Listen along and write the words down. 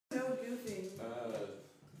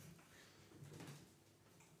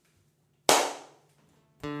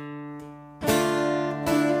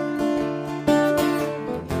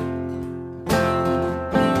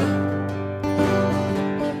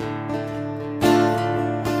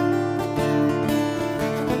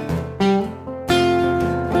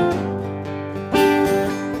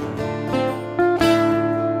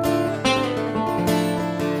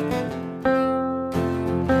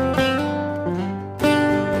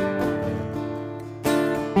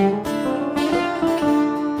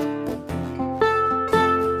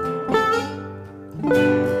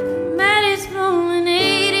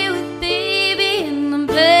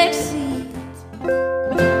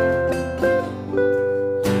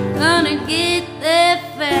wanna get there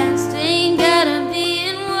fast, ain't gotta be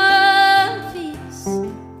in one piece.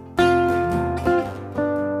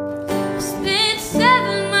 Spent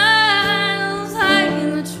 7 miles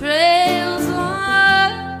hiking the trails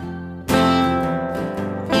long.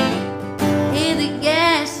 Hey, the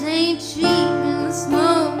gas ain't cheap and the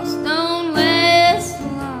smokes don't last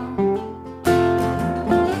long.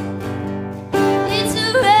 It's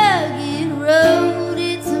a rugged road,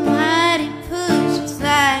 it's a mighty push. It's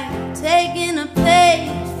like taking a page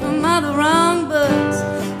from all the wrong books.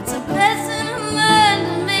 It's a lesson learned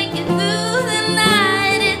to make it through the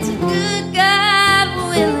night. It's a good God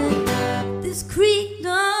willing, this creek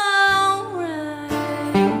don't rise.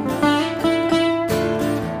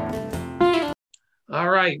 All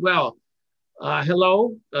right. Well,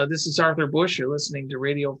 hello. This is Arthur Bush. You're listening to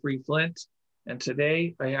Radio Free Flint. And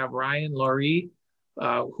today I have Ryan Laurie,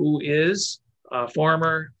 who is a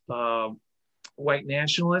former white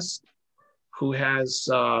nationalist who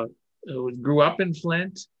grew up in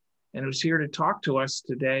Flint and who's here to talk to us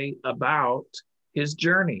today about his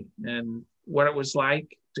journey and what it was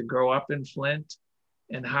like to grow up in Flint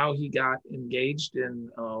and how he got engaged in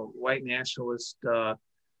white nationalist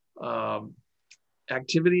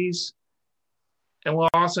activities. And we'll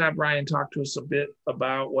also have Brian talk to us a bit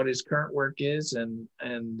about what his current work is, and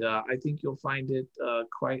I think you'll find it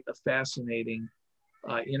quite a fascinating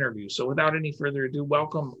interview. So without any further ado,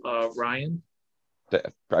 welcome, Ryan. I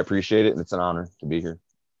appreciate it, and it's an honor to be here.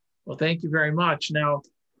 Well, thank you very much. Now,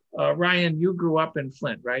 Ryan, you grew up in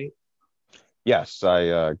Flint, right? Yes,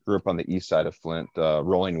 I grew up on the east side of Flint,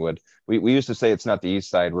 Rollingwood. We used to say it's not the east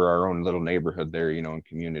side; we're our own little neighborhood there, and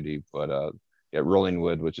community. But yeah,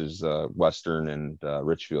 Rollingwood, which is Western and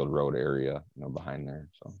Richfield Road area, behind there.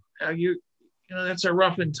 So that's a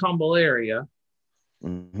rough and tumble area.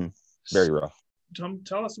 Mm-hmm. Very rough.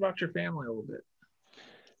 Tell us about your family a little bit.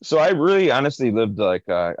 So I really honestly lived I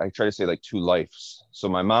try to say like two lives. So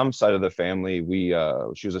my mom's side of the family,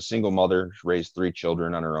 she was a single mother, raised 3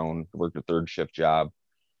 children on her own, worked a 3rd shift job.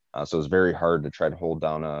 So it was very hard to try to hold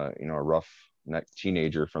down a rough neck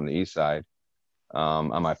teenager from the east side.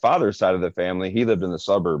 On my father's side of the family, he lived in the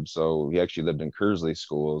suburbs. So he actually lived in Kersley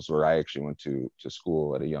schools, where I actually went to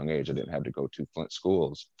school at a young age. I didn't have to go to Flint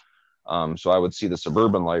schools. So I would see the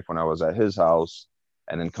suburban life when I was at his house,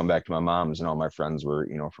 and then come back to my mom's, and all my friends were,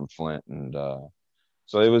 from Flint. And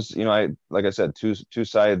so it was, like I said, two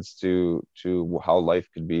sides to how life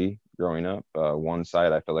could be growing up. One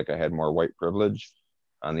side, I felt like I had more white privilege.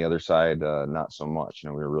 On the other side, not so much.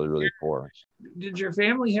 We were really, really poor. Did your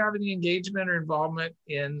family have any engagement or involvement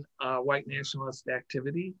in white nationalist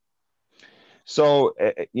activity? So,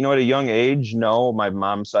 at a young age, no. My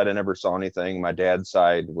mom's side, I never saw anything. My dad's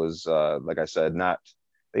side was, like I said,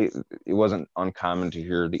 it wasn't uncommon to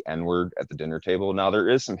hear the N-word at the dinner table. Now, there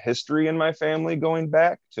is some history in my family going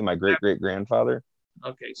back to my great-great-grandfather.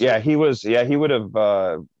 Okay. So. He would have,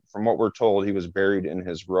 from what we're told, he was buried in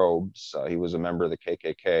his robes. He was a member of the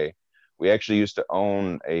KKK. We actually used to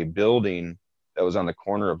own a building that was on the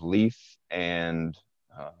corner of Leith and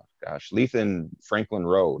Franklin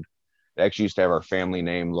Road. It actually used to have our family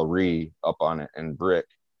name, Laurie, up on it in brick.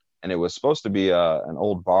 And it was supposed to be an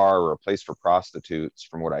old bar or a place for prostitutes,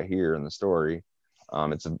 from what I hear in the story.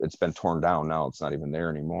 It's been torn down now. It's not even there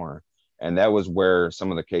anymore. And that was where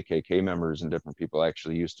some of the KKK members and different people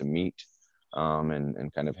actually used to meet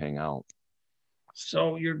and kind of hang out.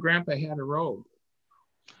 So your grandpa had a robe?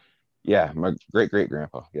 Yeah, my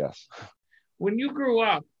great-great-grandpa, yes. When you grew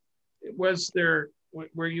up,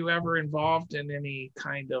 were you ever involved in any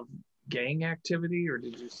kind of gang activity, or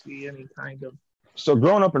did you see any kind of... So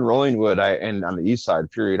growing up in Rollingwood, and on the east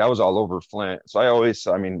side, period, I was all over Flint. So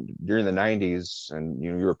during the 90s, and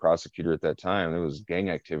you were a prosecutor at that time, there was gang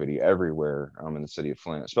activity everywhere in the city of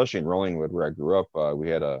Flint, especially in Rollingwood, where I grew up. We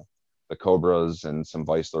had the Cobras and some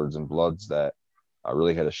Vice Lords and Bloods that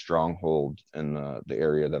really had a stronghold in the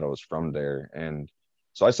area that I was from there. And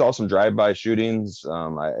so I saw some drive-by shootings.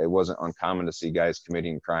 It wasn't uncommon to see guys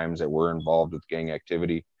committing crimes that were involved with gang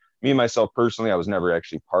activity. Me, myself, personally, I was never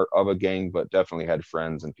actually part of a gang, but definitely had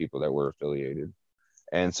friends and people that were affiliated.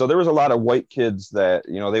 And so there was a lot of white kids that,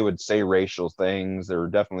 they would say racial things. There were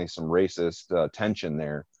definitely some racist tension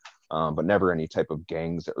there, but never any type of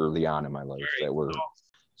gangs early on in my life that were.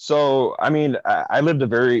 So, I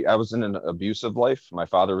was in an abusive life. My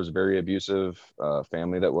father was very abusive,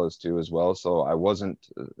 family that was too as well. So I wasn't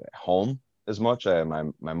home as much.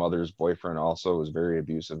 My mother's boyfriend also was very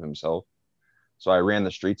abusive himself. So I ran the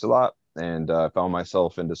streets a lot and found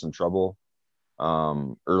myself into some trouble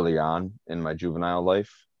early on in my juvenile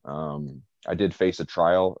life. I did face a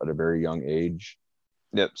trial at a very young age.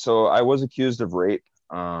 Yep. So I was accused of rape.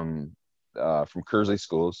 from Kearsley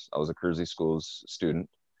Schools. I was a Kearsley Schools student,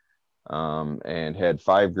 and had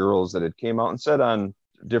 5 girls that had came out and said on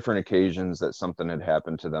different occasions that something had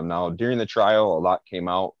happened to them. Now, during the trial, a lot came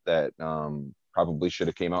out that probably should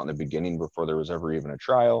have came out in the beginning before there was ever even a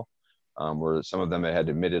trial, where some of them had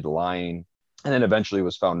admitted lying, and then eventually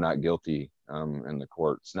was found not guilty in the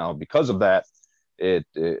courts. Now, because of that,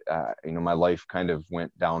 my life kind of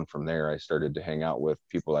went down from there. I started to hang out with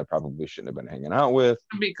people I probably shouldn't have been hanging out with.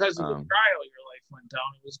 Because of the trial, your life went down.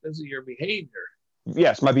 It was because of your behavior.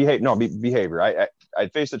 Yes, my behavior. I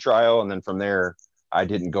faced a trial, and then from there, I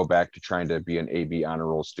didn't go back to trying to be an AB honor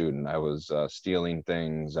roll student. I was stealing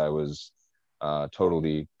things. I was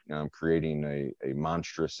totally creating a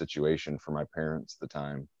monstrous situation for my parents at the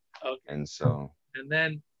time. Okay. And so. And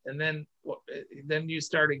then you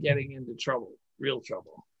started getting into trouble, real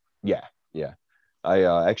trouble. Yeah.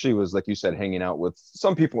 I actually was, like you said, hanging out with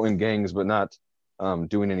some people in gangs, but not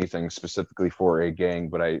doing anything specifically for a gang.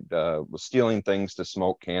 But I was stealing things to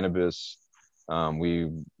smoke cannabis.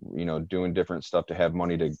 Doing different stuff to have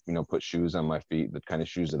money to, put shoes on my feet, the kind of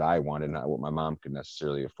shoes that I wanted, not what my mom could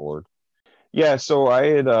necessarily afford. Yeah. So I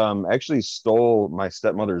had actually stole my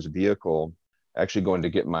stepmother's vehicle, actually going to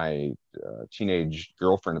get my teenage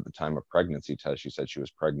girlfriend at the time a pregnancy test. She said she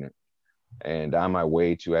was pregnant. And on my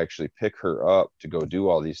way to actually pick her up to go do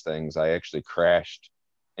all these things, I actually crashed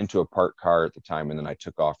into a parked car at the time, and then I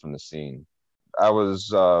took off from the scene. I was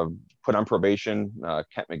put on probation.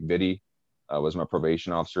 Kent McVitie was my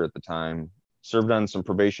probation officer at the time. Served on some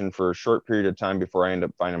probation for a short period of time before I ended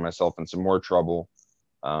up finding myself in some more trouble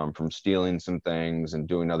from stealing some things and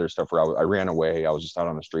doing other stuff where I ran away. I was just out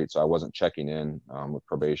on the street, so I wasn't checking in with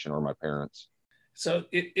probation or my parents. So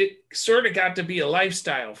it sort of got to be a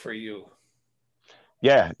lifestyle for you.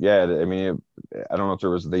 Yeah. I mean, I don't know if there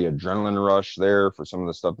was the adrenaline rush there for some of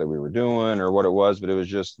the stuff that we were doing or what it was, but it was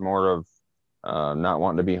just more of not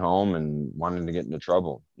wanting to be home and wanting to get into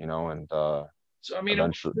trouble, and so I mean,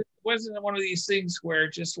 eventually... it wasn't one of these things where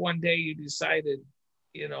just one day you decided,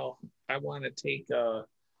 I want to take a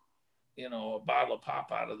bottle of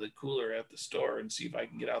pop out of the cooler at the store and see if I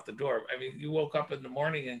can get out the door. I mean, you woke up in the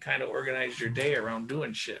morning and kind of organized your day around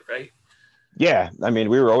doing shit, right? Yeah. I mean,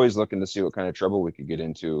 we were always looking to see what kind of trouble we could get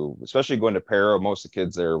into, especially going to Para. Most of the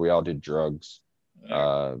kids there, we all did drugs,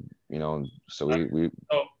 so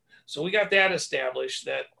So we got that established,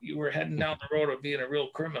 that you were heading down the road of being a real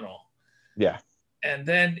criminal. Yeah. And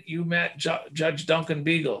then you met Judge Duncan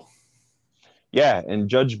Beagle. Yeah. And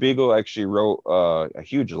Judge Beagle actually wrote a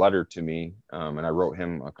huge letter to me. And I wrote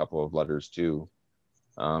him a couple of letters too,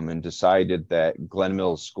 and decided that Glen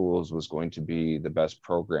Mills Schools was going to be the best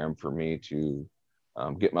program for me to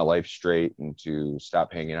get my life straight and to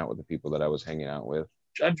stop hanging out with the people that I was hanging out with.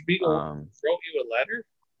 Judge Beagle wrote you a letter?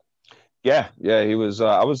 Yeah. He was,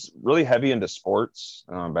 I was really heavy into sports,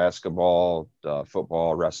 basketball,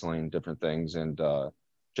 football, wrestling, different things. And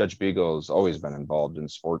Judge Beagle's always been involved in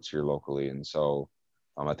sports here locally. And so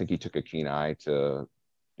I think he took a keen eye to,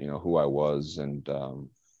 who I was. And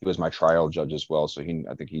he was my trial judge as well. So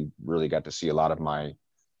I think he really got to see a lot of my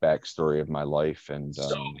backstory of my life. And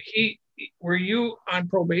so were you on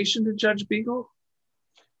probation to Judge Beagle?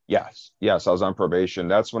 Yes, I was on probation.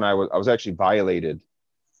 That's when I was actually violated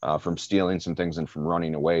from stealing some things and from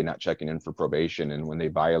running away, not checking in for probation. And when they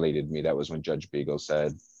violated me, that was when Judge Beagle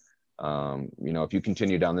said, if you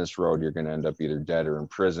continue down this road, you're going to end up either dead or in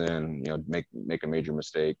prison, make a major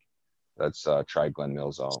mistake. Let's try Glen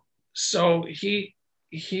Mills out. So he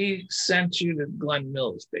sent you to Glen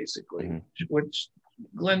Mills, basically, which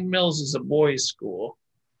Glen Mills is a boys' school.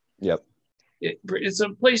 Yep. It's a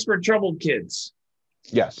place for troubled kids.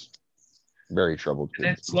 Yes. Very troubled kids.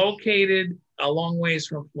 And it's located a long ways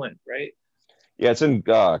from Flint, right? Yeah, it's in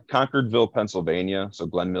Concordville, Pennsylvania. So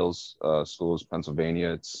Glen Mills Schools,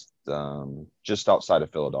 Pennsylvania. It's just outside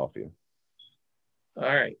of Philadelphia. All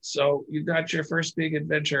right. So you got your first big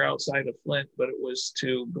adventure outside of Flint, but it was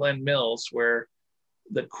to Glen Mills where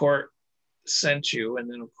the court sent you. And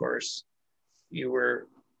then, of course, you were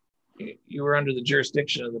under the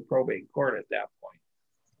jurisdiction of the probate court at that point.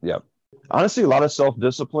 Yep. Honestly, a lot of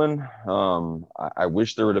self-discipline. I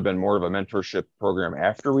wish there would have been more of a mentorship program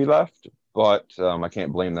after we left, but I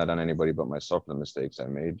can't blame that on anybody but myself for the mistakes I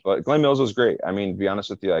made. But Glen Mills was great. I mean, to be honest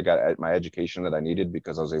with you, I got my education that I needed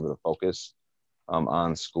because I was able to focus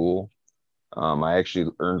on school. I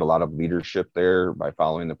actually earned a lot of leadership there by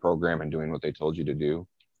following the program and doing what they told you to do.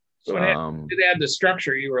 So it had the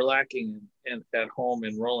structure you were lacking at home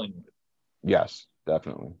in Rollingwood. Yes,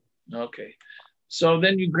 definitely. Okay. So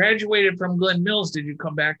then you graduated from Glen Mills. Did you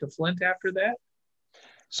come back to Flint after that?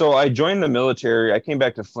 So I joined the military. I came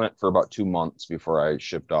back to Flint for about 2 months before I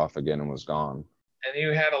shipped off again and was gone. And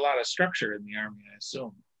you had a lot of structure in the Army, I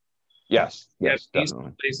assume. Yes, You had yes, peace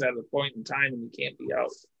definitely. place at a point in time, and you can't be out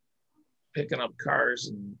picking up cars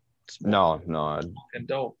and No, and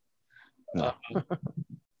dope. no.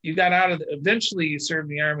 You got out of eventually you served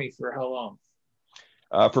in the Army for how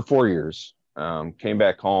long? For 4 years. Came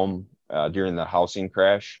back home during the housing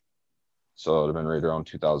crash. So it would have been right around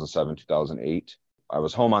 2007, 2008. I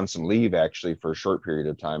was home on some leave actually for a short period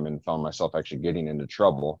of time and found myself actually getting into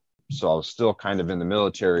trouble. So I was still kind of in the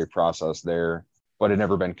military process there, but had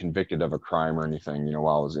never been convicted of a crime or anything,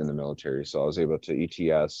 while I was in the military. So I was able to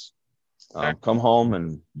ETS, come home,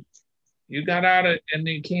 and you got out of and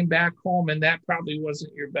then came back home, and that probably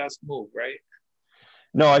wasn't your best move, right?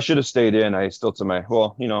 no, I should have stayed in. I still to my,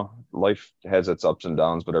 life has its ups and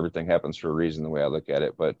downs, but everything happens for a reason the way I look at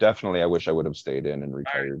it. But definitely I wish I would have stayed in and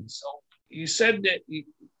retired. Right. So you said that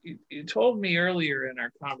you told me earlier in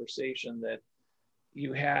our conversation that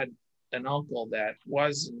you had an uncle that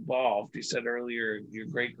was involved. You said earlier your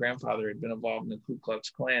great grandfather had been involved in the Ku Klux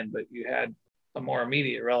Klan, but you had a more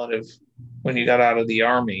immediate relative when you got out of the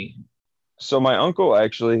Army. So my uncle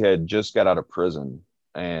actually had just got out of prison,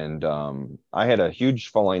 and I had a huge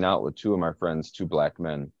falling out with two of my friends, two black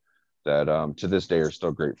men that to this day are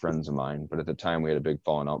still great friends of mine. But at the time we had a big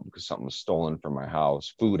falling out because something was stolen from my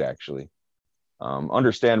house, food actually.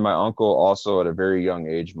 Understand my uncle also at a very young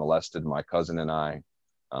age molested my cousin and I.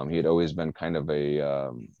 He had always been kind of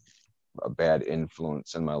a bad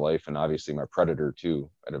influence in my life, and obviously my predator too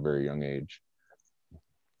at a very young age.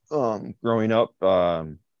 Growing up,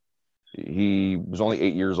 he was only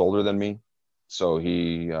 8 years older than me, so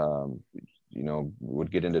he,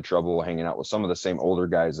 would get into trouble hanging out with some of the same older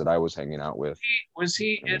guys that I was hanging out with. Was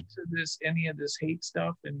he into any of this hate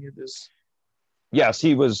stuff? Any of this? Yes,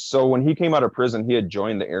 he was. So when he came out of prison, he had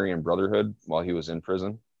joined the Aryan Brotherhood while he was in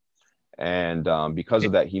prison, and because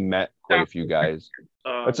of that, he met quite a few guys.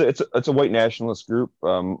 It's a white nationalist group.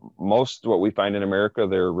 Most what we find in America,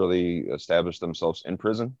 they're really established themselves in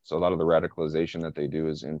prison. So a lot of the radicalization that they do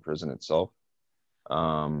is in prison itself.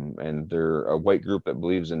 And they're a white group that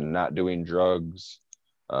believes in not doing drugs,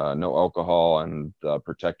 no alcohol, and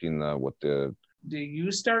protecting Do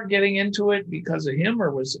you start getting into it because of him,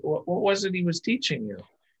 or what was it he was teaching you?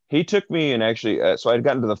 He took me and actually, so I had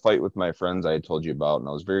gotten to the fight with my friends I had told you about, and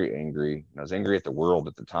I was very angry. And I was angry at the world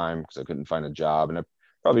at the time because I couldn't find a job. And I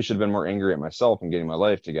probably should have been more angry at myself and getting my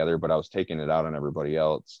life together, but I was taking it out on everybody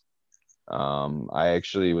else. I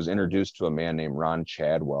actually was introduced to a man named Ron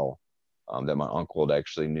Chadwell that my uncle had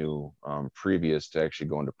actually knew previous to actually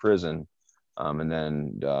going to prison. And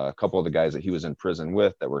then a couple of the guys that he was in prison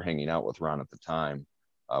with that were hanging out with Ron at the time.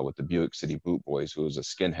 With the Buick City Boot Boys, who was a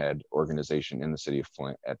skinhead organization in the city of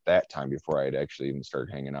Flint at that time before I had actually even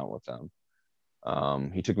started hanging out with them.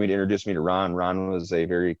 He took me to introduce me to Ron. Ron was a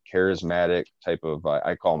very charismatic type of,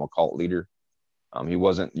 I call him a cult leader. He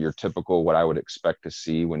wasn't your typical what I would expect to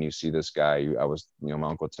see when you see this guy. My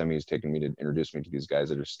Uncle Timmy is taking me to introduce me to these guys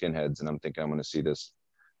that are skinheads, and I'm thinking I'm going to see this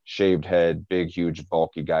shaved head, big, huge,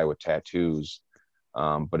 bulky guy with tattoos.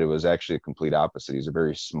 But it was actually a complete opposite. He's a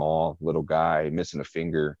very small little guy, missing a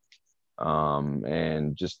finger,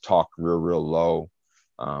 and just talked real low.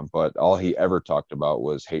 But all he ever talked about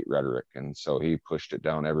was hate rhetoric. And so he pushed it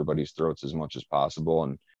down everybody's throats as much as possible.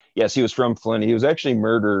 And yes, he was from Flint. He was actually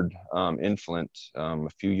murdered in Flint a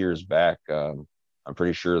few years back. I'm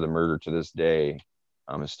pretty sure the murder to this day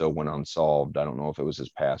is still went unsolved. I don't know if it was his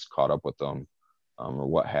past caught up with them or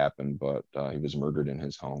what happened, but he was murdered in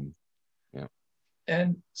his home. Yeah.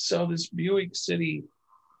 And so this Buick City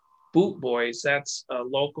Boot Boys, that's a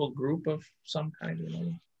local group of some kind of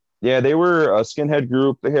name? Yeah, they were a skinhead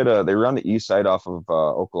group. They were on the east side off of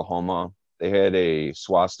Oklahoma. They had a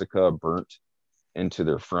swastika burnt into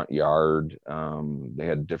their front yard. They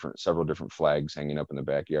had several different flags hanging up in the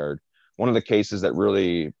backyard. One of the cases that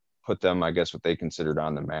really put them, I guess, what they considered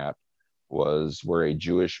on the map was where a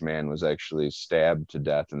Jewish man was actually stabbed to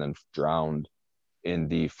death and then drowned in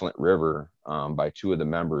the Flint River by two of the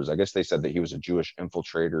members. I guess they said that he was a Jewish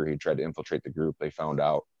infiltrator. He tried to infiltrate the group. They found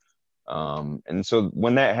out. And so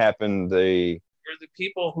when that happened, were the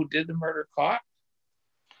people who did the murder caught?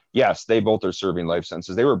 Yes, they both are serving life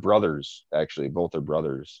sentences. They were brothers, actually. Both are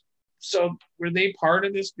brothers. So were they part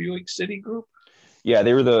of this Buick City group? Yeah,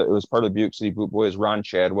 it was part of the Buick City Boot Boys. Ron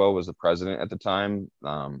Chadwell was the president at the time.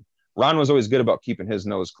 Ron was always good about keeping his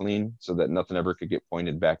nose clean so that nothing ever could get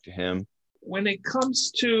pointed back to him. When it comes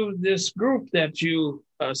to this group that you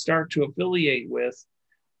start to affiliate with,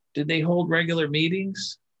 did they hold regular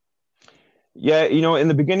meetings? Yeah, in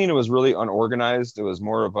the beginning it was really unorganized. It was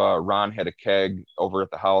more of a Ron had a keg over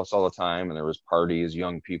at the house all the time, and there was parties,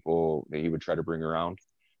 young people that he would try to bring around.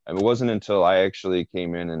 And it wasn't until I actually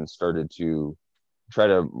came in and started to try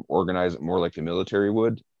to organize it more like the military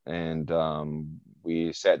would. And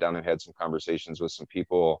we sat down and had some conversations with some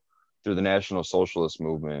people through the National Socialist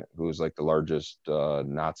Movement, who is like the largest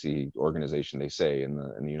Nazi organization, they say, in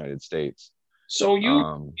the United States. So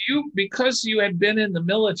you because you had been in the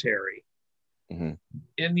military, Mhm.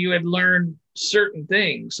 and you had learned certain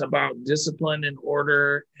things about discipline and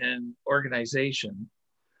order and organization,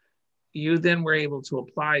 you then were able to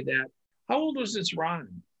apply that. How old was this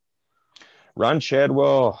Ron? Ron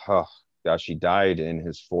Chadwell, oh, gosh, he died in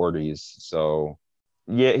his 40s. So,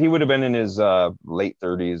 yeah, he would have been in his late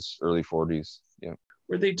 30s, early 40s. Yeah.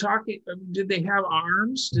 Were they talking? Did they have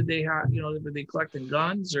arms? Did they have, were they collecting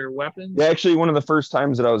guns or weapons? Yeah, actually, one of the first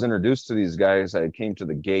times that I was introduced to these guys, I came to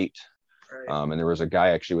the gate, Right. and there was a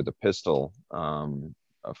guy actually with a pistol,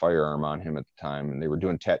 a firearm on him at the time, and they were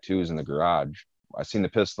doing tattoos in the garage. I seen the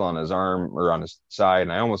pistol on his arm or on his side,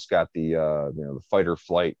 and I almost got the fight or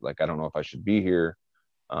flight. Like, I don't know if I should be here,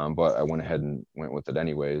 but I went ahead and went with it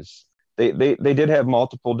anyways. They did have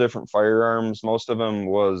multiple different firearms. Most of them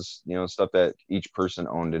was stuff that each person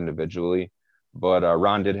owned individually, but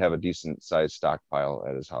Ron did have a decent sized stockpile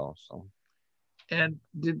at his house. So. And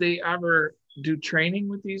did they ever do training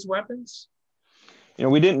with these weapons?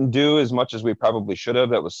 We didn't do as much as we probably should have.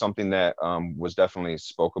 That was something that was definitely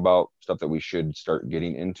spoke about, stuff that we should start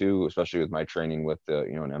getting into, especially with my training with the,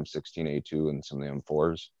 an M16A2 and some of the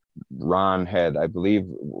M4s. Ron had, I believe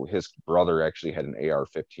his brother actually had an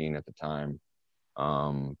AR-15 at the time.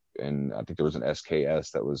 And I think there was an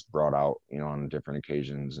SKS that was brought out, on different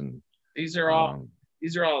occasions. And these are all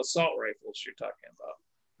assault rifles you're talking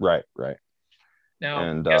about. Right. Now,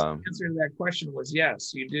 and the answer to that question was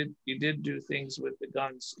yes. You did do things with the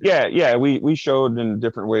guns. Yeah. We showed in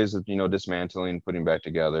different ways of dismantling, putting back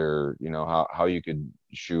together. How you could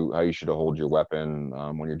shoot, how you should hold your weapon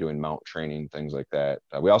when you're doing mount training, things like that.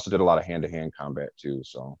 We also did a lot of hand-to-hand combat too.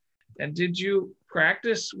 So. And did you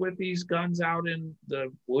practice with these guns out in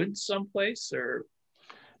the woods someplace, or?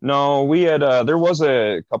 No, we had there was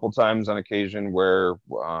a couple times on occasion where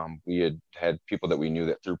we had people that we knew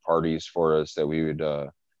that threw parties for us, that we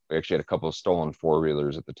actually had a couple of stolen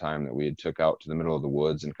four-wheelers at the time that we had took out to the middle of the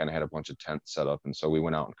woods and kind of had a bunch of tents set up, and so we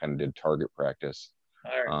went out and kind of did target practice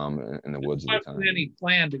in the woods at the time. Any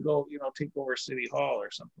plan to go take over City Hall or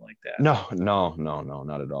something like that? No,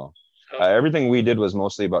 not at all. Everything we did was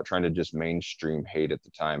mostly about trying to just mainstream hate at the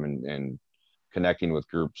time, and connecting with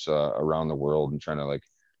groups around the world and trying to, like,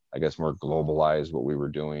 I guess, more globalize what we were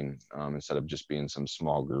doing, instead of just being some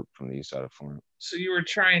small group from the east side of Flint. So you were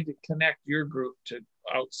trying to connect your group to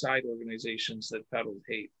outside organizations that peddled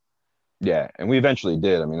hate. Yeah, and we eventually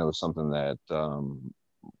did. I mean, it was something that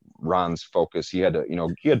Ron's focus. He had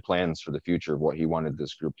plans for the future of what he wanted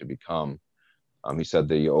this group to become. He said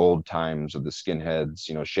the old times of the skinheads,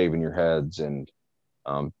 shaving your heads and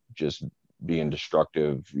just being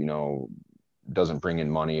destructive, doesn't bring in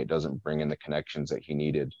money. It doesn't bring in the connections that he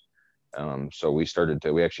needed. So we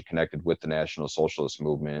actually connected with the National Socialist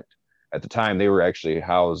Movement. At the time, they were actually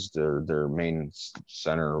housed, their main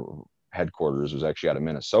center headquarters was actually out of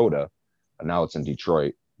Minnesota, and now it's in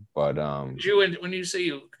Detroit. But when you say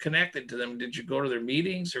you connected to them, did you go to their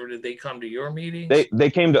meetings, or did they come to your meetings? They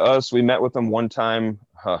came to us. We met with them one time.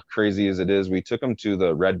 Crazy as it is, we took them to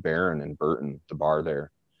the Red Baron in Burton, the bar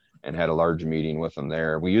there, and had a large meeting with them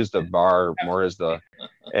there. We used the bar more as the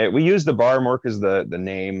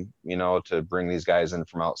name, to bring these guys in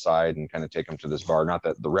from outside and kind of take them to this bar. Not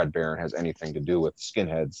that the Red Baron has anything to do with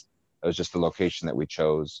skinheads. It was just the location that we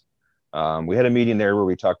chose. We had a meeting there where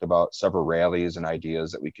we talked about several rallies and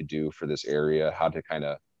ideas that we could do for this area, how to kind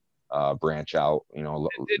of branch out. Did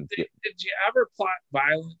you ever plot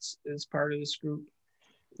violence as part of this group?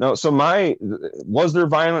 No. So was there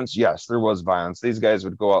violence? Yes, there was violence. These guys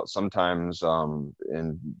would go out sometimes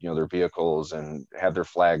in their vehicles and have their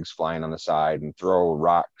flags flying on the side and throw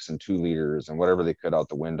rocks and 2-liters and whatever they could out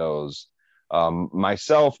the windows.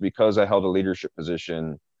 Myself, because I held a leadership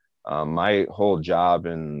position, my whole job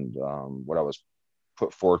and what I was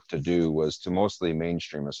put forth to do was to mostly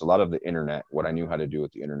mainstream us. A lot of the internet, what I knew how to do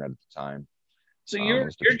with the internet at the time. So your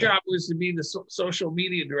job was to be the social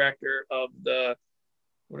media director of the,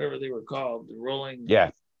 whatever they were called, the Rolling. Yeah,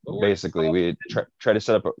 basically we try to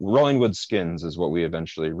set up Rolling Wood Skins is what we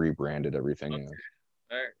eventually rebranded everything. Okay.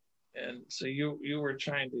 All right. And so you were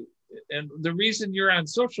trying to, and the reason you're on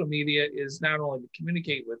social media is not only to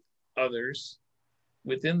communicate with others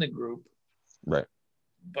within the group, right,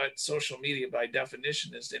 but social media by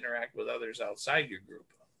definition is to interact with others outside your group.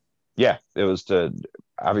 Yeah, it was to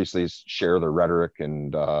obviously share the rhetoric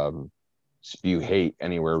and spew hate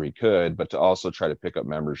anywhere we could, but to also try to pick up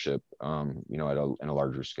membership, in a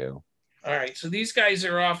larger scale. All right, so these guys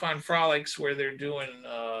are off on frolics where they're doing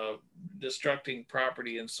destructing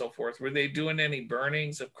property and so forth. Were they doing any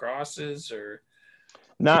burnings of crosses or?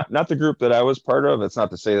 Not the group that I was part of. It's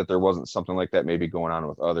not to say that there wasn't something like that maybe going on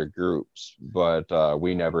with other groups, but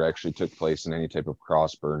we never actually took place in any type of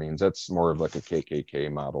cross burnings. That's more of like a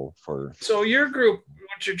KKK model for. So your group,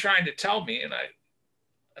 what you're trying to tell me, and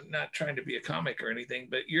I'm not trying to be a comic or anything,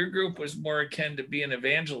 but your group was more akin to be an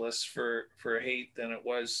evangelist for hate than it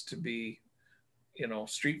was to be,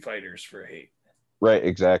 street fighters for hate. Right,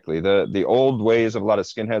 exactly. The old ways of a lot of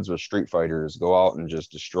skinheads was street fighters, go out and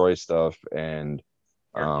just destroy stuff and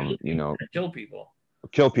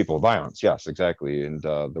kill people, violence. Yes, exactly. And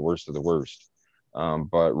the worst of the worst.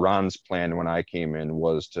 But Ron's plan when I came in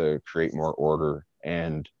was to create more order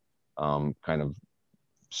and kind of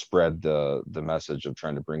spread the message of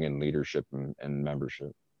trying to bring in leadership and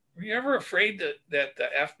membership. Were you ever afraid that the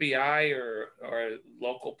FBI or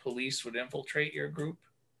local police would infiltrate your group?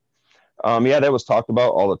 Yeah, that was talked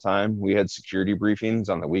about all the time. We had security briefings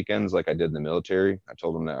on the weekends, like I did in the military. I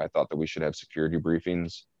told them that I thought that we should have security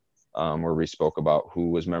briefings where we spoke about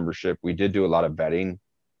who was membership. We did do a lot of vetting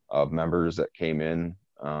of members that came in.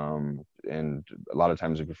 And a lot of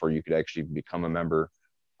times before you could actually become a member,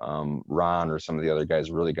 Ron or some of the other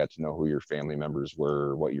guys really got to know who your family members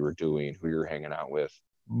were, what you were doing, who you were hanging out with.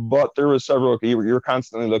 But there was several, you were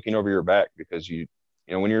constantly looking over your back because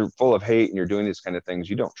when you're full of hate and you're doing these kind of things,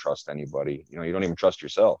 you don't trust anybody. You don't even trust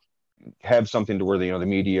yourself. Have something to where the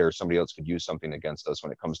media or somebody else could use something against us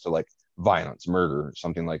when it comes to like violence, murder,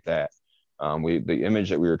 something like that. The image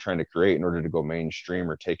that we were trying to create in order to go mainstream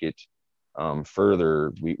or take it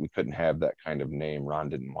further, we couldn't have that kind of name. Ron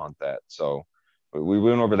didn't want that. So we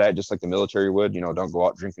went over that just like the military would. Don't go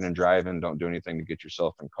out drinking and driving. Don't do anything to get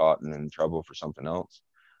yourself caught and in trouble for something else.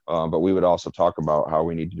 But we would also talk about how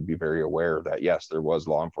we needed to be very aware that, yes, there was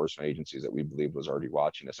law enforcement agencies that we believed was already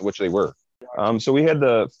watching us, which they were. So we had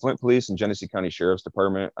the Flint Police and Genesee County Sheriff's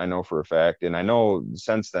Department, I know for a fact. And I know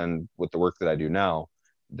since then, with the work that I do now,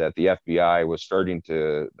 that the FBI was starting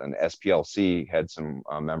to, and SPLC had some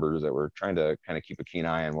members that were trying to kind of keep a keen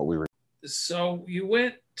eye on what we were. So you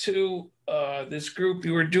went to this group,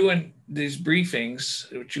 you were doing these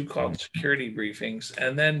briefings, which you called security briefings.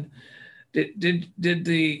 And then did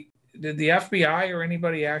the FBI or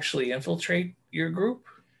anybody actually infiltrate your group?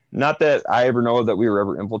 Not that I ever know that we were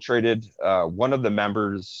ever infiltrated. One of the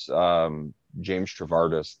members, James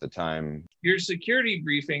Travardis, at the time. Your security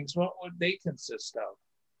briefings, what would they consist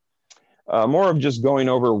of? More of just going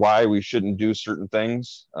over why we shouldn't do certain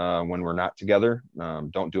things when we're not together.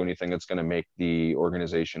 Don't do anything that's going to make the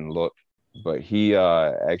organization look. But he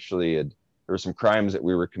actually there were some crimes that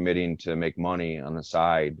we were committing to make money on the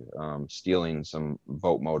side, stealing some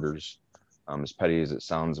boat motors. As petty as it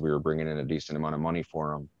sounds, we were bringing in a decent amount of money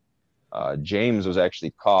for them. James was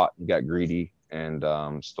actually caught. He got greedy and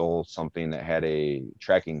stole something that had a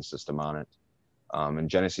tracking system on it. And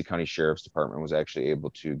Genesee County Sheriff's Department was actually able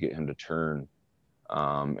to get him to turn.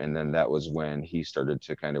 And then that was when he started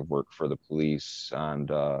to kind of work for the police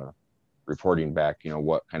and reporting back,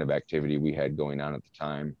 what kind of activity we had going on at the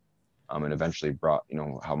time. And eventually brought,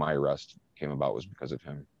 how my arrest came about was because of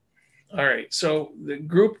him. All right. So the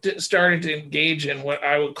group started to engage in what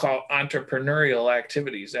I would call entrepreneurial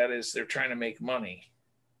activities. That is, they're trying to make money.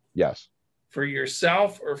 Yes. For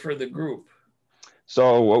yourself or for the group?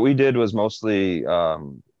 So what we did was mostly,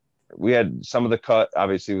 we had some of the cut,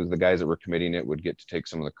 obviously, was the guys that were committing it would get to take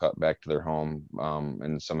some of the cut back to their home.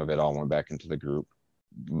 And some of it all went back into the group.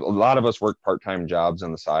 A lot of us worked part-time jobs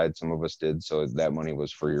on the side. Some of us did. So that money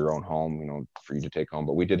was for your own home, for you to take home.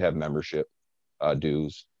 But we did have membership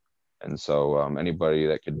dues. And so anybody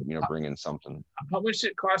that could, bring in something. How much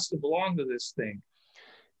did it cost to belong to this thing?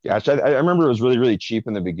 Yeah, I remember it was really, really cheap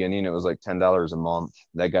in the beginning. It was like $10 a month.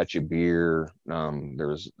 That got you beer. There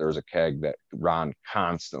was a keg that Ron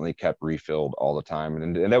constantly kept refilled all the time.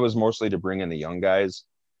 And that was mostly to bring in the young guys.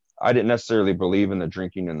 I didn't necessarily believe in the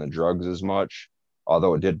drinking and the drugs as much,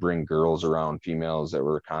 although it did bring girls around, females that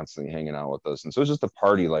were constantly hanging out with us. And so it was just a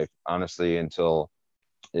party life, honestly, until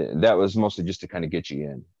that was mostly just to kind of get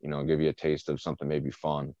you in, give you a taste of something maybe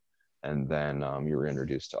fun. And then you were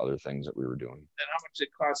introduced to other things that we were doing. And how much did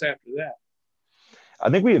it cost after that? I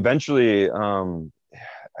think we eventually,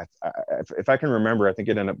 if I can remember, I think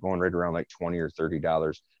it ended up going right around like $20 or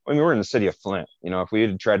 $30. When we were in the city of Flint, if we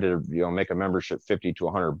had tried to, make a membership $50 to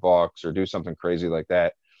 $100 or do something crazy like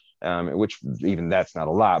that, which even that's not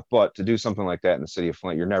a lot, but to do something like that in the city of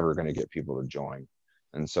Flint, you're never going to get people to join.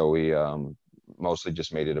 And so we mostly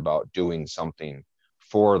just made it about doing something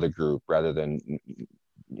for the group rather than,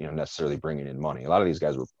 necessarily bringing in money. A lot of these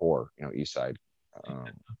guys were poor, East Side.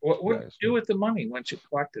 What did you do with the money once you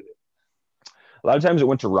collected it? A lot of times it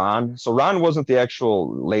went to Ron. So Ron wasn't the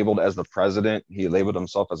actual labeled as the president. He labeled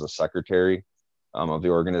himself as a secretary of the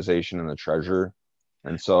organization and the treasurer.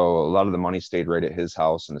 And so a lot of the money stayed right at his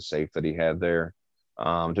house in the safe that he had there.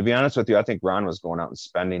 To be honest with you, I think Ron was going out and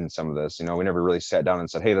spending some of this. We never really sat down and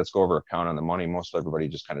said, hey, let's go over a count on the money. Most everybody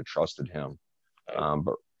just kind of trusted him.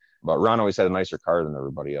 But Ron always had a nicer car than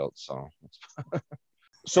everybody else.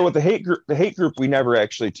 So with the hate group, we never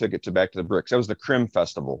actually took it back to the Bricks. That was the Crim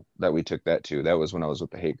Festival that we took that to. That was when I was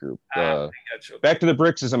with the hate group. Back to the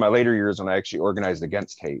Bricks is in my later years when I actually organized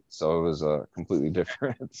against hate. So it was a completely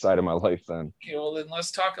different side of my life then. Okay, well, then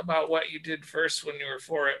let's talk about what you did first when you were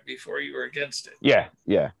for it before you were against it.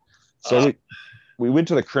 Yeah. So we went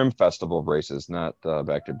to the Crim Festival of races, not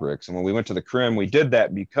back to Bricks. And when we went to the Crim, we did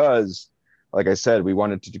that because, like I said, we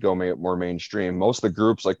wanted to go more mainstream. Most of the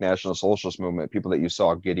groups like National Socialist Movement, people that you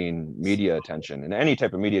saw getting media attention, and any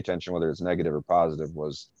type of media attention, whether it's negative or positive,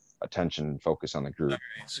 was attention focus on the group. Right.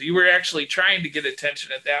 So you were actually trying to get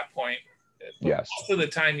attention at that point. Yes. Most of the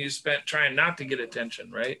time you spent trying not to get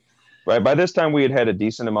attention, right? Right. By this time, we had a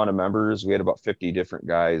decent amount of members. We had about 50 different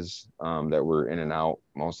guys that were in and out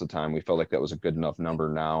most of the time. We felt like that was a good enough number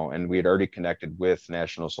now. And we had already connected with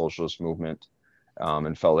National Socialist Movement.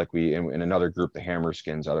 And felt like we, in another group, the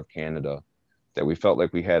Hammerskins out of Canada, that we felt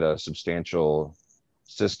like we had a substantial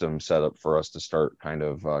system set up for us to start kind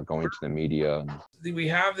of going to the media. We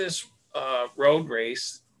have this road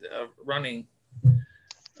race running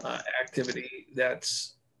activity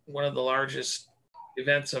that's one of the largest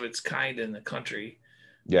events of its kind in the country.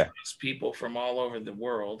 Yeah. It's people from all over the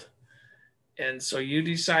world. And so you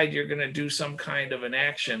decide you're going to do some kind of an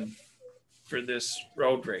action for this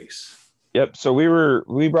road race. Yep. So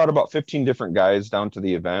we brought about 15 different guys down to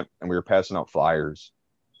the event, and we were passing out flyers.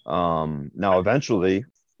 Now, eventually,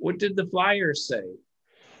 what did the flyers say?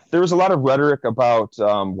 There was a lot of rhetoric about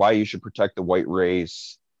why you should protect the white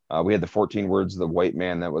race. We had the 14 words of the white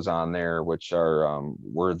man that was on there, which are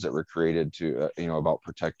words that were created to, about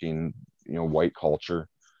protecting, white culture.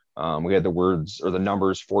 We had the words or the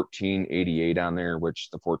numbers 1488 on there, which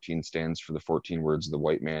the 14 stands for the 14 words of the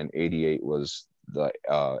white man. 88 was the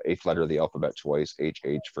eighth letter of the alphabet twice,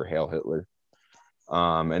 HH for Hail Hitler.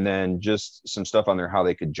 And then just some stuff on there, how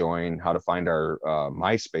they could join, how to find our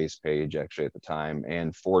MySpace page actually at the time,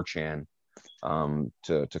 and 4chan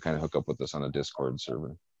to kind of hook up with us on a Discord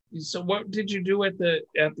server. So what did you do at the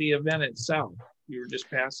event itself? You were just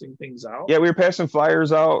passing things out? Yeah, we were passing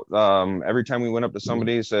flyers out. Every time we went up to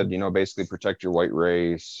somebody, said, basically protect your white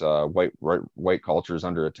race, white culture is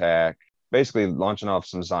under attack. Basically launching off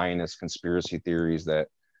some Zionist conspiracy theories that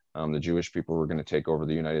the Jewish people were going to take over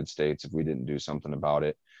the United States if we didn't do something about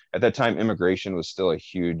it. At that time, immigration was still a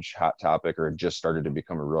huge hot topic, or it just started to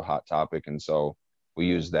become a real hot topic. And so we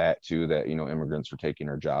used that too, that, immigrants were taking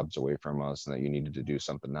our jobs away from us and that you needed to do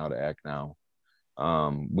something now to act now.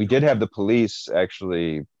 We did have the police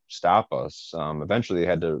actually stop us. Eventually they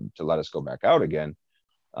had to let us go back out again.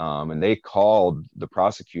 And they called the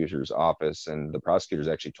prosecutor's office, and the prosecutors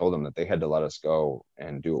actually told them that they had to let us go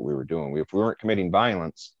and do what we were doing. If we weren't committing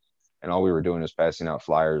violence and all we were doing is passing out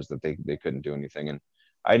flyers, that they couldn't do anything. And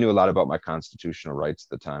I knew a lot about my constitutional rights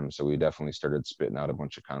at the time. So we definitely started spitting out a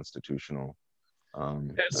bunch of constitutional.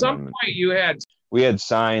 At some point we had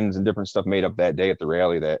signs and different stuff made up that day at the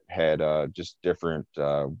rally that had just different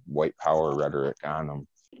white power rhetoric on them.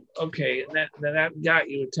 Okay. And that got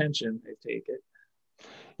you attention, I take it.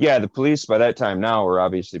 Yeah, the police by that time now were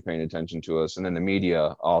obviously paying attention to us. And then the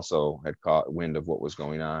media also had caught wind of what was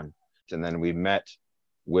going on. And then we met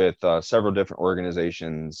with several different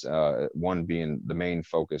organizations, one being the main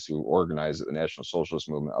focus who organized the National Socialist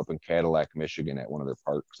Movement up in Cadillac, Michigan at one of their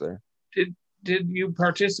parks there. Did you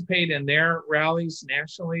participate in their rallies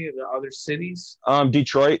nationally in the other cities?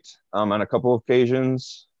 Detroit on a couple of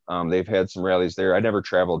occasions. They've had some rallies there. I never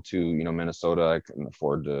traveled to, Minnesota. I couldn't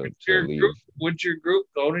afford to leave. Would your group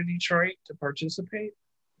go to Detroit to participate?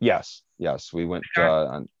 Yes. We went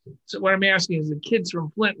on. So what I'm asking is the kids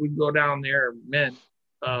from Flint would go down there, men,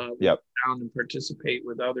 down and participate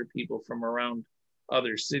with other people from around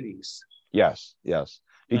other cities. Yes.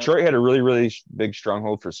 Detroit had a really, really big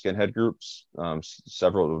stronghold for skinhead groups.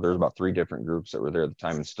 There's about 3 different groups that were there at the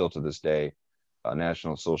time, and still to this day.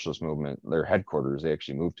 National Socialist Movement, their headquarters, they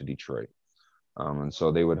actually moved to Detroit. And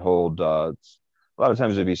so they would hold, a a lot of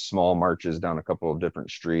times it'd be small marches down a couple of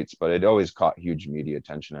different streets, but it always caught huge media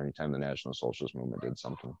attention anytime the National Socialist Movement did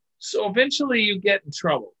something. So eventually you get in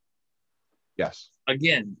trouble. Yes.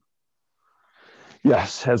 Again.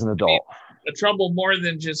 Yes, as an adult. A trouble more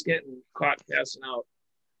than just getting caught passing out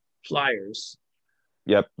flyers.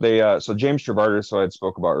 Yep. So James Travardis, who I had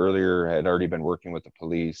spoke about earlier, had already been working with the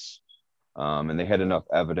police, and they had enough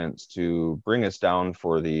evidence to bring us down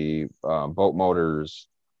for the boat motors,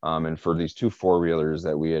 and for these 2 4-wheelers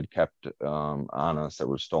that we had kept on us that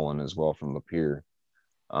were stolen as well from the pier.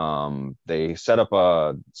 They set up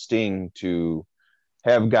a sting to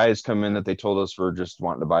have guys come in that they told us were just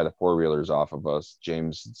wanting to buy the 4-wheelers off of us.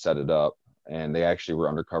 James set it up, and they actually were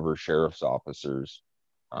undercover sheriff's officers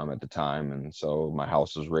at the time. And so my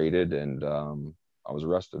house was raided, and I was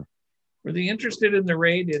arrested. Were they interested in the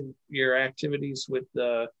raid and your activities with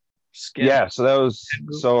the skin? Yeah, so that was,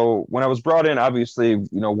 so when I was brought in, obviously,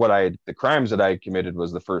 the crimes that I committed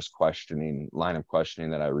was the first line of questioning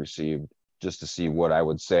that I received, just to see what I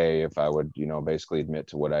would say if I would, basically admit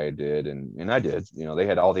to what I did. And I did. They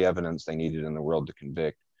had all the evidence they needed in the world to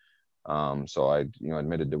convict. So I,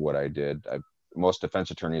 admitted to what I did. Most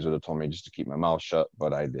defense attorneys would have told me just to keep my mouth shut,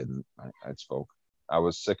 but I didn't. I spoke. I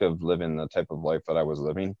was sick of living the type of life that I was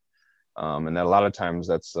living. And that a lot of times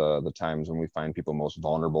that's the times when we find people most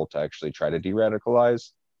vulnerable to actually try to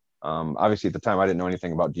de-radicalize. Obviously at the time I didn't know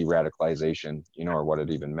anything about de-radicalization, or what it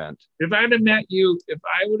even meant. If I would have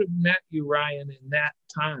met you, Ryan, in that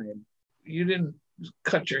time, you didn't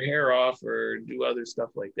cut your hair off or do other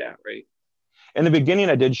stuff like that, right? In the beginning,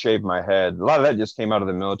 I did shave my head. A lot of that just came out of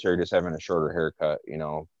the military, just having a shorter haircut,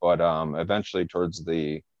 but eventually towards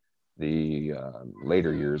the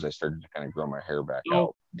later years, I started to kind of grow my hair back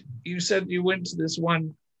out. You said you went to this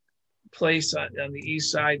one place on the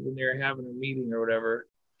east side when they were having a meeting or whatever,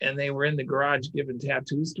 and they were in the garage giving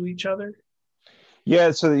tattoos to each other?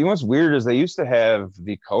 Yeah, so what's weird is they used to have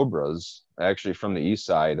the Cobras, actually from the east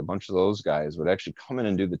side. A bunch of those guys would actually come in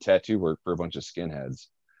and do the tattoo work for a bunch of skinheads.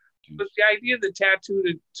 Was the idea of the tattoo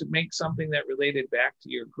to make something that related back to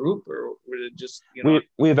your group, or was it just,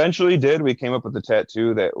 We eventually did. We came up with a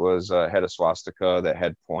tattoo that was had a swastika that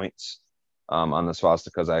had points on the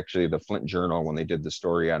swastikas. Actually, the Flint Journal, when they did the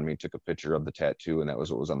story on me, took a picture of the tattoo, and that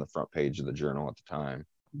was what was on the front page of the journal at the time.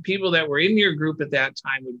 People that were in your group at that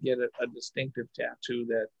time would get a distinctive tattoo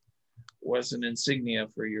that was an insignia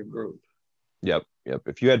for your group. Yep.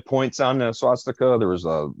 If you had points on the swastika, there was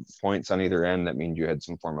points on either end. That means you had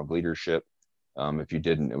some form of leadership. If you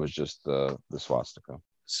didn't, it was just the swastika.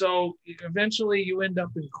 So eventually you end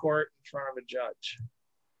up in court in front of a judge.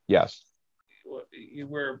 Yes. You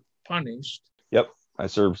were punished. Yep. I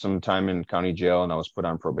served some time in county jail, and I was put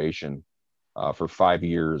on probation for 5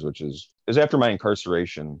 years, which is after my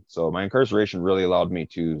incarceration. So my incarceration really allowed me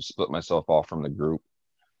to split myself off from the group.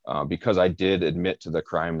 Because I did admit to the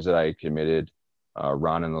crimes that I committed.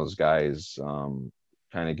 Ron and those guys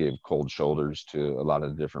kind of gave cold shoulders to a lot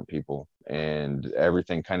of different people, and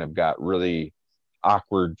everything kind of got really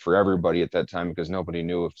awkward for everybody at that time, because nobody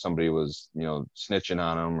knew if somebody was, snitching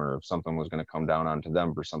on them, or if something was going to come down onto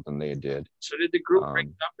them for something they did. So did the group break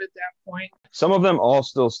up at that point? Some of them all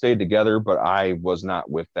still stayed together, but I was not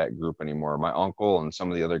with that group anymore. My uncle and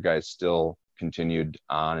some of the other guys still continued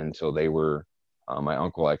on until they were. My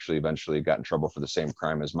uncle actually eventually got in trouble for the same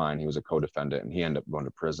crime as mine. He was a co-defendant, and he ended up going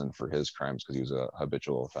to prison for his crimes because he was a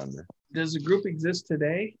habitual offender. Does the group exist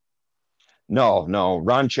today? No.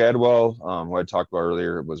 Ron Chadwell, who I talked about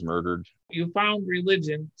earlier, was murdered. You found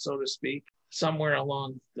religion, so to speak, somewhere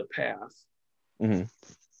along the path. Mm-hmm.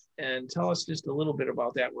 And tell us just a little bit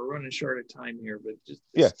about that. We're running short of time here, but just...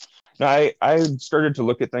 Yeah. No, I started to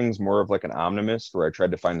look at things more of like an omnimist, where I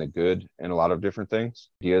tried to find the good in a lot of different things.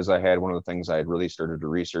 Ideas I had, one of the things I had really started to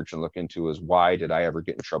research and look into was, why did I ever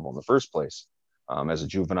get in trouble in the first place? As a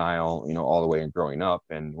juvenile, all the way in growing up.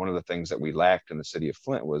 And one of the things that we lacked in the city of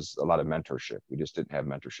Flint was a lot of mentorship. We just didn't have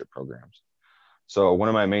mentorship programs. So one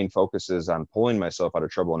of my main focuses on pulling myself out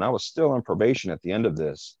of trouble, and I was still on probation at the end of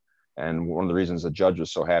this. And one of the reasons the judge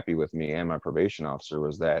was so happy with me and my probation officer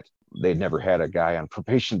was that they'd never had a guy on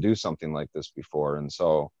probation do something like this before. And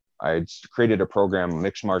so I created a program, a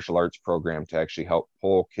mixed martial arts program, to actually help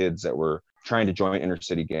pull kids that were trying to join inner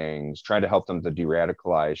city gangs, try to help them to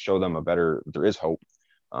de-radicalize, show them there is hope,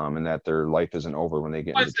 and that their life isn't over when they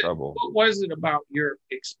get into trouble. What was it about your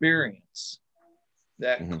experience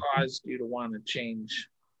that caused you to want to change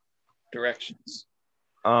directions?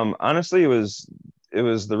 Honestly, it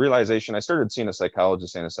was the realization. I started seeing a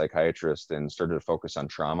psychologist and a psychiatrist, and started to focus on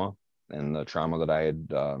trauma and the trauma that I had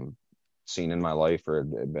seen in my life or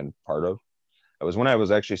had been part of. It was when I was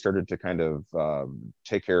actually started to kind of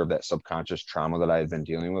take care of that subconscious trauma that I had been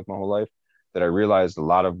dealing with my whole life, that I realized a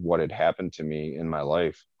lot of what had happened to me in my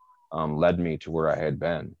life led me to where I had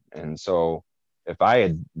been. And so if I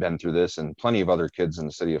had been through this and plenty of other kids in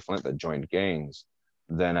the city of Flint that joined gangs,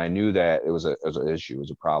 then I knew that it was an issue, it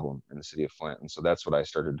was a problem in the city of Flint. And so that's what I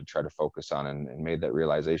started to try to focus on, and made that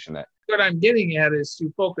realization that what I'm getting at is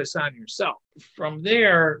to focus on yourself. From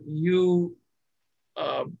there, you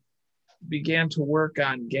began to work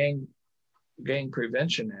on gang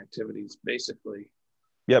prevention activities, basically.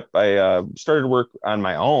 Yep, I started work on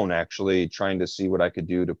my own, actually, trying to see what I could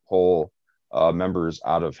do to pull members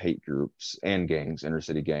out of hate groups and gangs, inner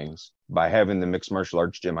city gangs. By having the mixed martial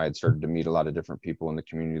arts gym, I had started to meet a lot of different people in the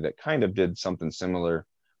community that kind of did something similar.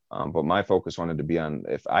 But my focus wanted to be on,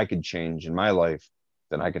 if I could change in my life,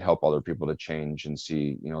 then I could help other people to change and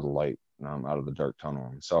see, the light out of the dark tunnel.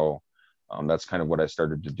 And so that's kind of what I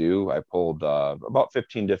started to do. I pulled about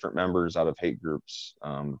 15 different members out of hate groups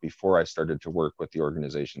before I started to work with the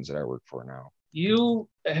organizations that I work for now. You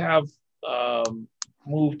have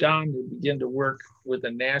moved on to begin to work with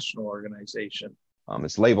a national organization.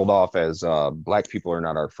 It's labeled off as Black people are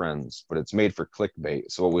not our friends, but it's made for clickbait.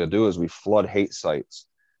 So what we'll do is we flood hate sites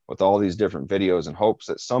with all these different videos in hopes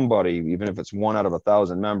that somebody, even if it's 1 out of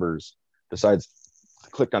 1,000 members, decides to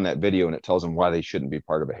click on that video and it tells them why they shouldn't be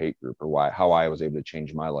part of a hate group, or how I was able to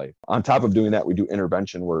change my life. On top of doing that, we do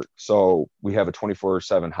intervention work. So we have a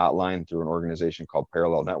 24/7 hotline through an organization called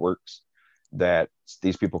Parallel Networks that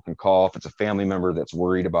these people can call if it's a family member that's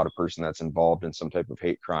worried about a person that's involved in some type of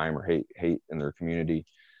hate crime or hate in their community.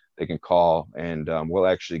 They can call, and we'll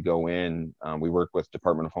actually go in. We work with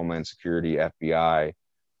Department of Homeland Security, FBI,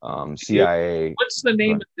 CIA. What's the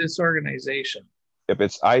name of this organization? Yep,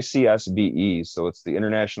 it's ICSVE. So it's the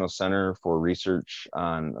International Center for Research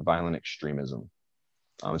on Violent Extremism.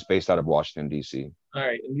 It's based out of Washington, D.C. All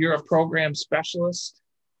right. And you're a program specialist?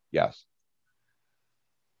 Yes.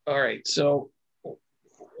 All right. So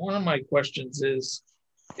one of my questions is,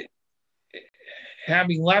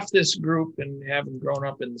 having left this group and having grown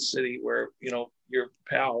up in the city where, your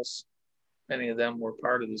pals, many of them were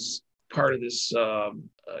part of this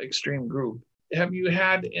extreme group, have you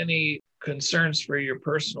had any concerns for your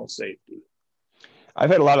personal safety? I've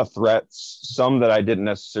had a lot of threats, some that I didn't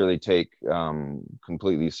necessarily take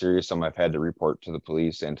completely serious. Some I've had to report to the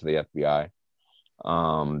police and to the FBI.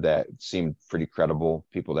 That seemed pretty credible,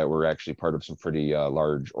 people that were actually part of some pretty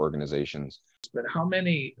large organizations. But how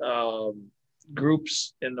many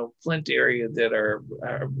groups in the Flint area that are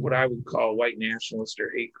what I would call white nationalist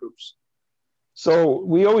or hate groups? So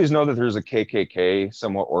we always know that there's a KKK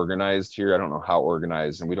somewhat organized here. I don't know how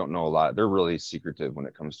organized, and we don't know a lot. They're really secretive when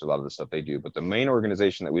it comes to a lot of the stuff they do. But the main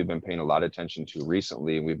organization that we've been paying a lot of attention to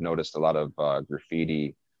recently, and we've noticed a lot of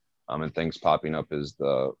graffiti and things popping up, is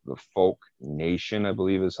the Folk Nation, I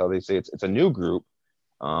believe is how they say it. It's a new group,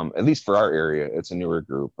 at least for our area. It's a newer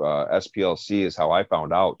group. SPLC is how I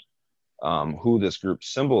found out who this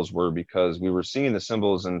group's symbols were, because we were seeing the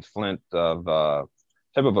symbols in Flint of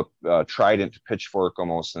type of a trident pitchfork,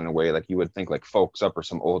 almost in a way like you would think like Folks Up or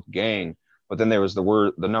some old gang. But then there was the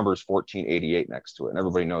numbers 1488 next to it, and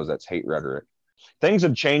everybody knows that's hate rhetoric. Things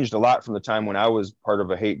have changed a lot from the time when I was part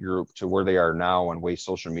of a hate group to where they are now, and the way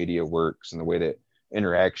social media works and the way that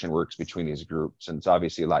interaction works between these groups. And it's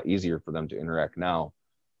obviously a lot easier for them to interact now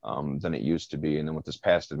than it used to be. And then with this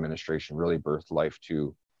past administration really birthed life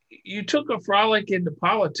too. You took a frolic into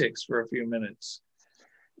politics for a few minutes.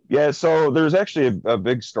 Yeah, so there's actually a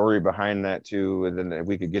big story behind that too, and then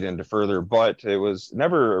we could get into further, but it was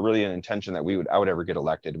never really an intention that I would ever get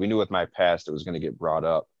elected. We knew with my past it was going to get brought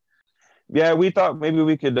up. Yeah, we thought maybe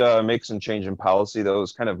we could make some change in policy. That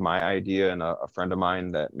was kind of my idea, and a friend of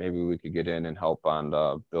mine, that maybe we could get in and help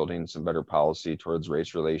on building some better policy towards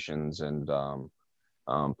race relations and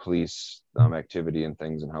police activity and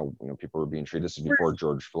things, and how people were being treated. This is before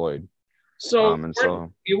George Floyd. So,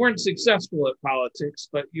 you weren't successful at politics,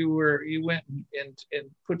 but you went and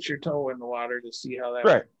put your toe in the water to see how that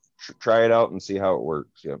right. Try it out and see how it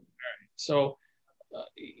works. Yep. All right. So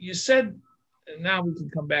you said, and now we can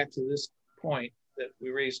come back to this point that we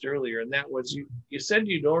raised earlier, and that was you said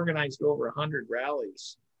you'd organized over 100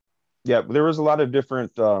 rallies. Yeah, there was a lot of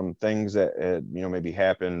different things that had, maybe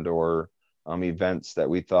happened, or events that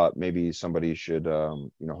we thought maybe somebody should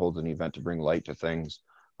hold an event to bring light to things.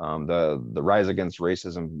 The Rise Against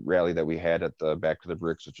Racism rally that we had at the Back to the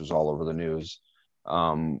Bricks, which was all over the news.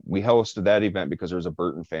 We hosted that event because there was a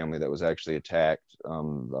Burton family that was actually attacked,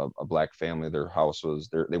 a Black family. Their house was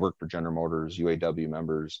there. They worked for General Motors, UAW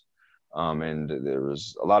members. And there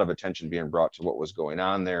was a lot of attention being brought to what was going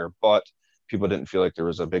on there. But people didn't feel like there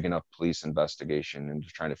was a big enough police investigation into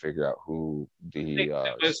trying to figure out who the It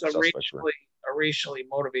was suspects were. a racially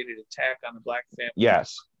motivated attack on the black family.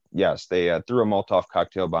 Yes, they threw a Molotov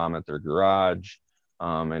cocktail bomb at their garage,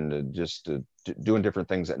 and just doing different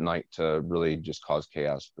things at night to really just cause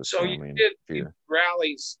chaos. So you did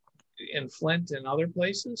rallies in Flint and other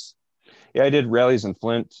places? Yeah, I did rallies in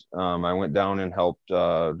Flint. I went down and helped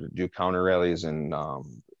do counter rallies in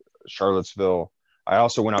Charlottesville. I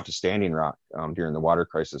also went out to Standing Rock during the water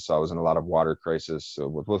crisis. So I was in a lot of water crisis. So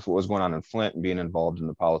with what was going on in Flint and being involved in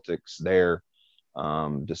the politics there,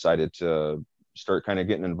 decided to start kind of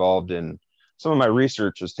getting involved in some of my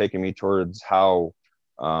research was taking me towards how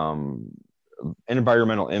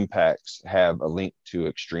environmental impacts have a link to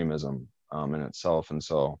extremism in itself. And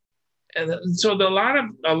so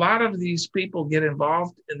a lot of these people get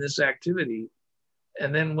involved in this activity,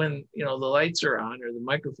 and then when the lights are on or the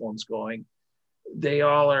microphone's going, they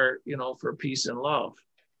all are for peace and love.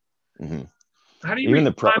 Mm-hmm. How do you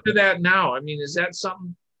respond to that now? I mean, is that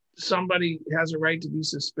something somebody has a right to be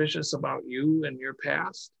suspicious about you and your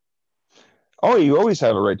past? Oh, you always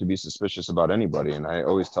have a right to be suspicious about anybody, and I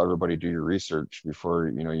always tell everybody, do your research before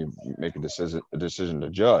you make a decision to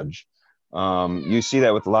judge. You see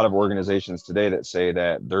that with a lot of organizations today that say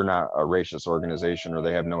that they're not a racist organization or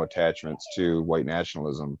they have no attachments to white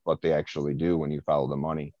nationalism, but they actually do when you follow the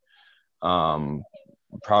money.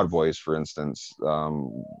 Proud Boys, for instance,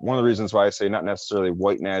 one of the reasons why I say not necessarily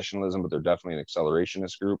white nationalism, but they're definitely an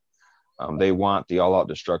accelerationist group. They want the all-out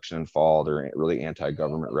destruction and fall. They're really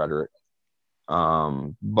anti-government rhetoric.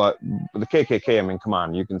 But the KKK, I mean, come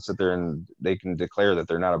on, you can sit there and they can declare that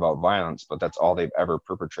they're not about violence, but that's all they've ever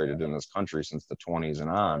perpetrated in this country since the 20s and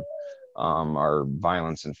on. Our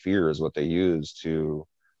violence and fear is what they use to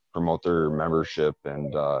promote their membership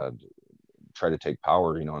and try to take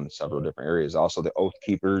power, in several different areas. Also, the Oath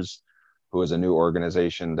Keepers, who is a new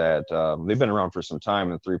organization that they've been around for some time,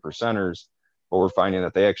 the 3 Percenters, but we're finding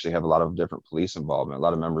that they actually have a lot of different police involvement, a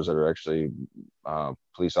lot of members that are actually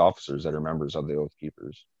police officers that are members of the Oath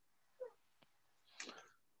Keepers.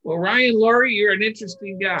 Well, Ryan Laurie, you're an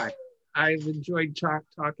interesting guy. I've enjoyed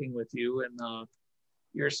talking with you, and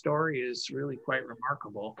your story is really quite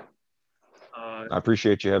remarkable. I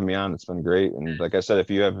appreciate you having me on. It's been great. And like I said, if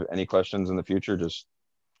you have any questions in the future, just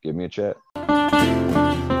give me a chat.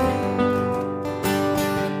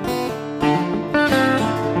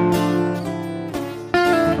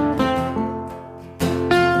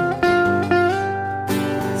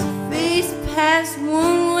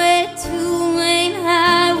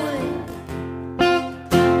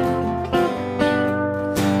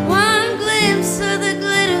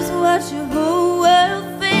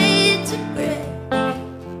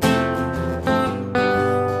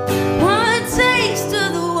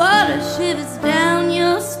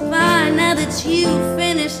 You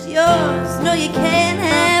finished yours, no you can't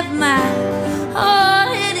have